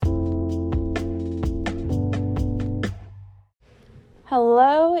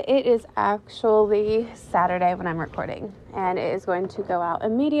Hello, it is actually Saturday when I'm recording, and it is going to go out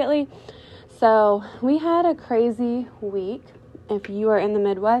immediately. So we had a crazy week. If you are in the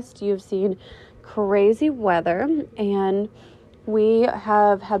Midwest, you've seen crazy weather, and we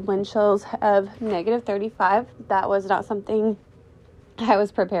have had wind chills of negative 35. That was not something I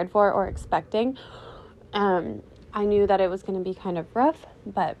was prepared for or expecting. I knew that it was going to be kind of rough,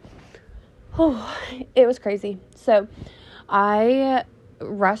 but it was crazy. So I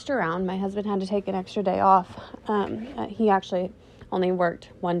rushed around. My husband had to take an extra day off. He actually only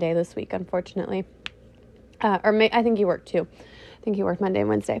worked one day this week, unfortunately. I think he worked two. I think he worked Monday and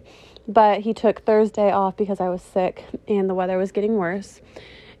Wednesday. But he took Thursday off because I was sick and the weather was getting worse.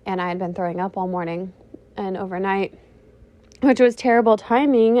 And I had been throwing up all morning and overnight, which was terrible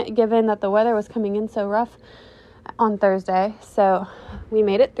timing given that the weather was coming in so rough on Thursday. So we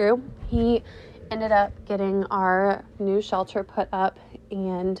made it through. He ended up getting our new shelter put up,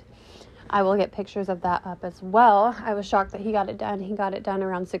 and I will get pictures of that up as well. I was shocked that he got it done. He got it done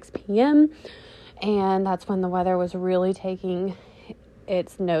around 6 p.m. and that's when the weather was really taking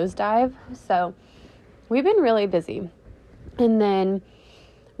its nosedive. So we've been really busy. And then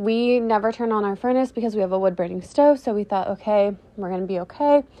we never turn on our furnace because we have a wood burning stove. So we thought, okay, we're going to be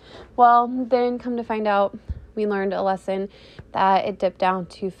okay. Well, then come to find out, we learned a lesson that it dipped down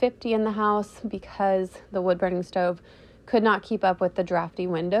to 50 in the house because the wood burning stove could not keep up with the drafty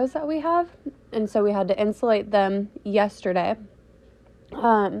windows that we have. And so we had to insulate them yesterday.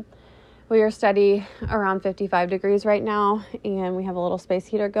 We are steady around 55 degrees right now, and we have a little space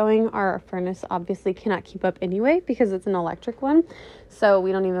heater going. Our furnace obviously cannot keep up anyway because it's an electric one. So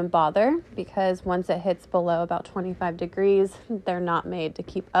we don't even bother because once it hits below about 25 degrees, they're not made to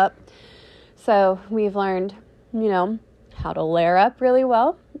keep up. So we've learned, how to layer up really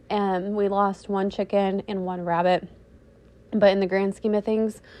well. And we lost one chicken and one rabbit. But in the grand scheme of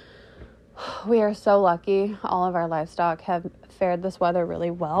things, we are so lucky. All of our livestock have fared this weather really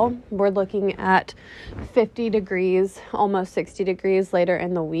well. We're looking at 50 degrees, almost 60 degrees later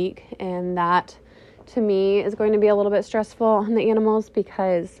in the week. And that, to me, is going to be a little bit stressful on the animals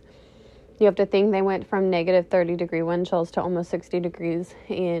because you have to think they went from negative 30 degree wind chills to almost 60 degrees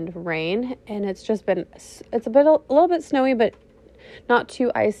and rain. And it's just been, a little bit snowy, but not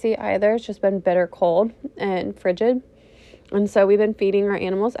too icy either. It's just been bitter cold and frigid. And so we've been feeding our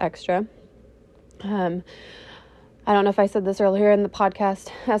animals extra. I don't know if I said this earlier in the podcast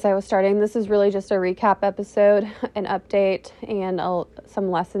as I was starting. This is really just a recap episode, an update, and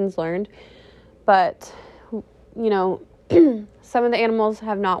some lessons learned. But, some of the animals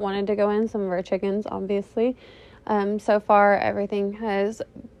have not wanted to go in. Some of our chickens, obviously. So far, everything has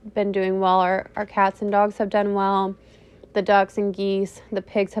been doing well. Our cats and dogs have done well. The ducks and geese, the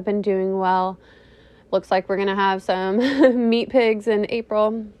pigs have been doing well. Looks like we're going to have some meat pigs in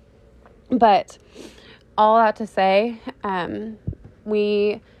April. But all that to say,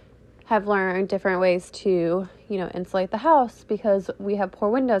 we have learned different ways to, insulate the house because we have poor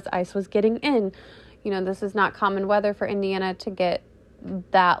windows. Ice was getting in. This is not common weather for Indiana to get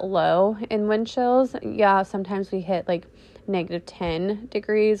that low in wind chills. Yeah, sometimes we hit like negative 10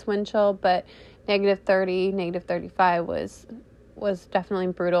 degrees wind chill, but negative 30, negative 35 was definitely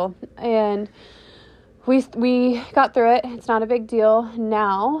brutal. And we got through it. It's not a big deal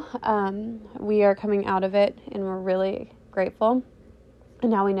now. We are coming out of it, and we're really grateful.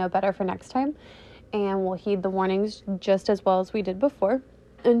 And now we know better for next time, and we'll heed the warnings just as well as we did before.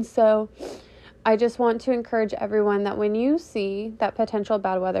 And so I just want to encourage everyone that when you see that potential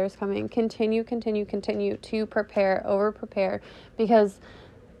bad weather is coming, continue to prepare, over-prepare, because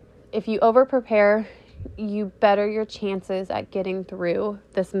if you over-prepare, you better your chances at getting through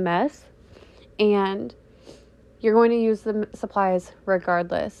this mess, and you're going to use the supplies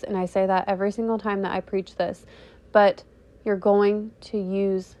regardless. And I say that every single time that I preach this, but you're going to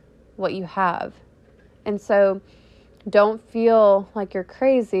use what you have. And so don't feel like you're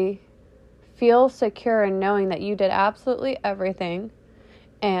crazy. Feel secure in knowing that you did absolutely everything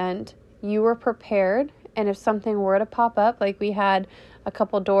and you were prepared. And if something were to pop up, like we had a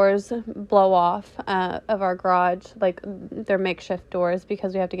couple doors blow off of our garage, like they're makeshift doors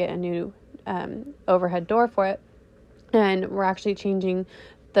because we have to get a new overhead door for it. And we're actually changing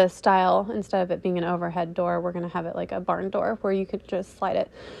the style. Instead of it being an overhead door, we're going to have it like a barn door where you could just slide it.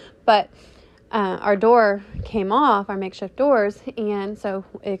 But our door came off, our makeshift doors, and so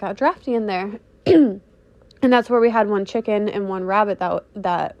it got drafty in there. And that's where we had one chicken and one rabbit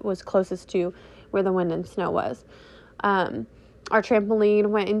that was closest to where the wind and snow was. Our trampoline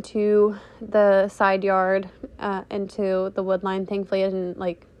went into the side yard, into the wood line. Thankfully, it didn't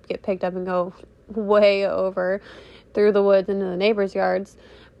get picked up and go way over through the woods into the neighbors' yards.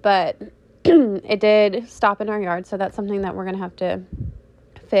 But it did stop in our yard, so that's something that we're going to have to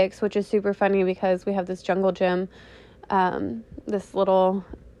fix, which is super funny because we have this jungle gym, this little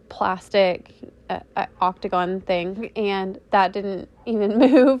plastic octagon thing, and that didn't even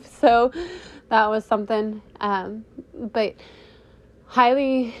move, so that was something. But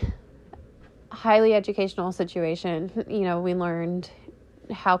highly educational situation. We learned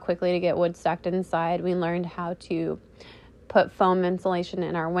how quickly to get wood stacked inside. We learned how to put foam insulation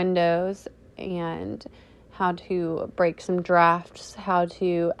in our windows and how to break some drafts, how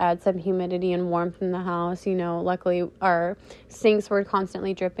to add some humidity and warmth in the house. Luckily our sinks were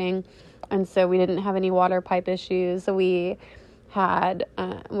constantly dripping, and so we didn't have any water pipe issues. We had,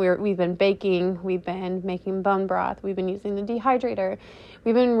 we've been baking, we've been making bone broth, we've been using the dehydrator.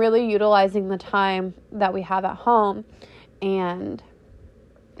 We've been really utilizing the time that we have at home and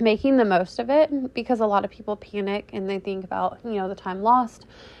making the most of it, because a lot of people panic and they think about, the time lost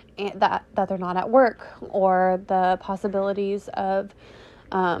and that they're not at work, or the possibilities of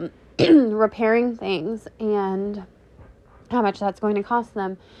repairing things and how much that's going to cost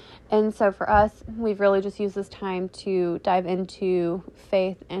them. And so for us, we've really just used this time to dive into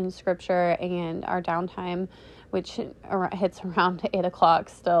faith and scripture and our downtime, which hits around 8 o'clock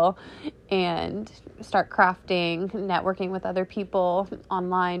still, and start crafting, networking with other people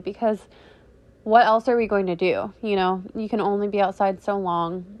online, because what else are we going to do? You can only be outside so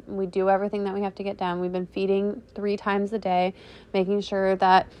long. We do everything that we have to get done. We've been feeding 3 times a day, making sure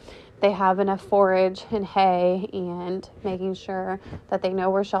that they have enough forage and hay, and making sure that they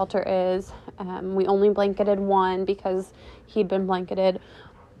know where shelter is. We only blanketed one because he'd been blanketed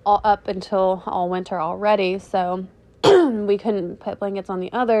all up until all winter already, so we couldn't put blankets on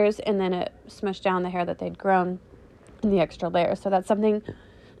the others, and then it smushed down the hair that they'd grown in the extra layer. So that's something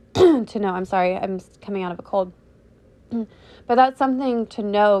to know. I'm sorry, I'm coming out of a cold. But that's something to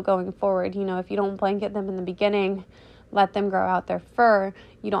know going forward. If you don't blanket them in the beginning, let them grow out their fur,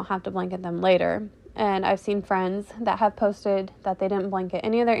 you don't have to blanket them later. And I've seen friends that have posted that they didn't blanket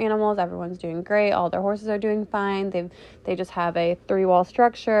any of their animals. Everyone's doing great. All their horses are doing fine. They just have a 3-wall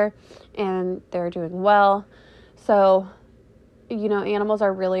structure and they're doing well. So, animals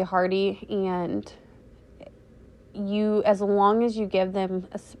are really hardy, and as long as you give them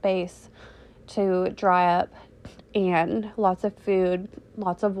a space to dry up and lots of food,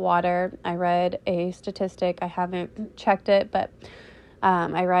 lots of water. I read a statistic, I haven't checked it, but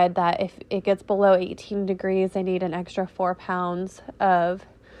I read that if it gets below 18 degrees, they need an extra 4 pounds of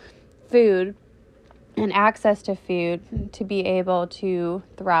food and access to food to be able to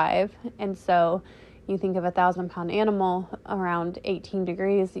thrive. And so you think of a 1,000-pound animal around 18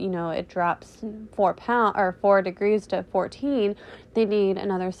 degrees, it drops 4 degrees to 14. They need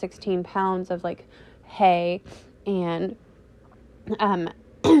another 16 pounds of hay and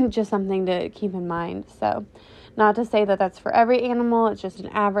just something to keep in mind. So not to say that that's for every animal, it's just an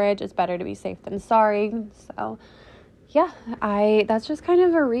average. It's better to be safe than sorry. So yeah, that's just kind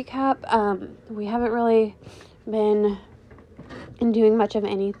of a recap. We haven't really been doing much of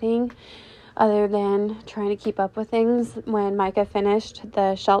anything other than trying to keep up with things. When Micah finished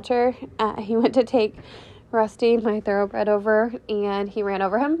the shelter, he went to take Rusty, my thoroughbred, over, and he ran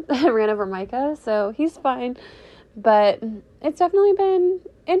over him, ran over Micah, so he's fine. But it's definitely been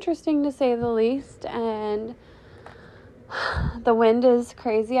interesting, to say the least, and the wind is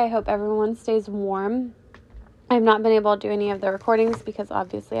crazy. I hope everyone stays warm. I've not been able to do any of the recordings because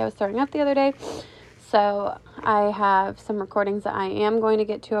obviously I was throwing up the other day. So I have some recordings that I am going to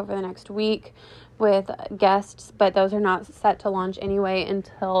get to over the next week with guests, but those are not set to launch anyway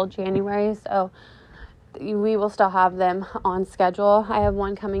until January. So we will still have them on schedule. I have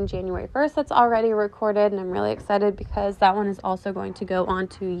one coming January 1st that's already recorded, and I'm really excited because that one is also going to go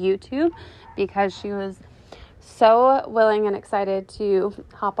onto YouTube, because she was so willing and excited to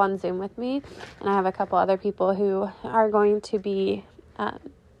hop on Zoom with me. And I have a couple other people who are going to be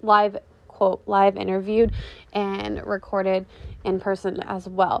live interviewed and recorded in person as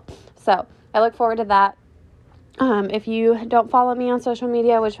well. So I look forward to that. If you don't follow me on social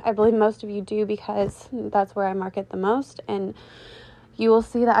media, which I believe most of you do because that's where I market the most, and you will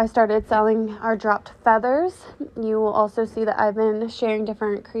see that I started selling our dropped feathers. You will also see that I've been sharing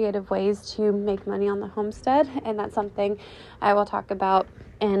different creative ways to make money on the homestead, and that's something I will talk about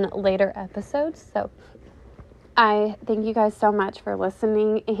in later episodes. So I thank you guys so much for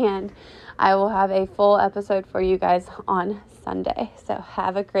listening, and I will have a full episode for you guys on Sunday. So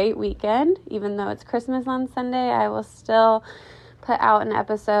have a great weekend. Even though it's Christmas on Sunday, I will still put out an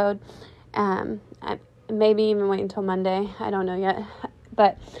episode. Maybe even wait until Monday. I don't know yet.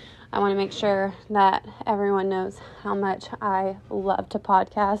 But I want to make sure that everyone knows how much I love to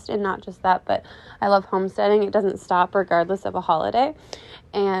podcast, and not just that, but I love homesteading. It doesn't stop regardless of a holiday.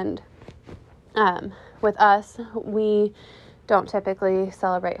 And with us, we don't typically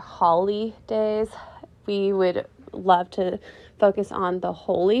celebrate holly days. We would love to focus on the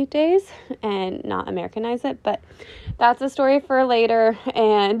holy days and not Americanize it, but that's a story for later,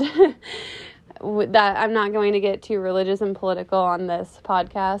 and that I'm not going to get too religious and political on this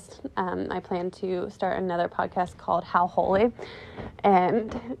podcast. I plan to start another podcast called How Holy,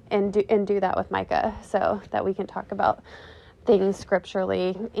 and do that with Micah, so that we can talk about things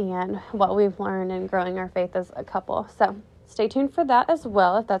scripturally and what we've learned in growing our faith as a couple. So stay tuned for that as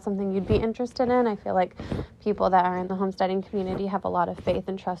well, if that's something you'd be interested in. I feel like people that are in the homesteading community have a lot of faith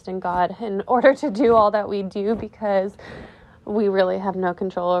and trust in God in order to do all that we do, because we really have no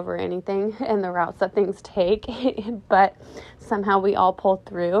control over anything and the routes that things take. But somehow we all pull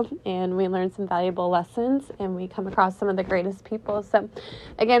through, and we learn some valuable lessons, and we come across some of the greatest people. So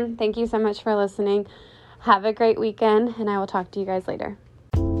again, thank you so much for listening. Have a great weekend, and I will talk to you guys later.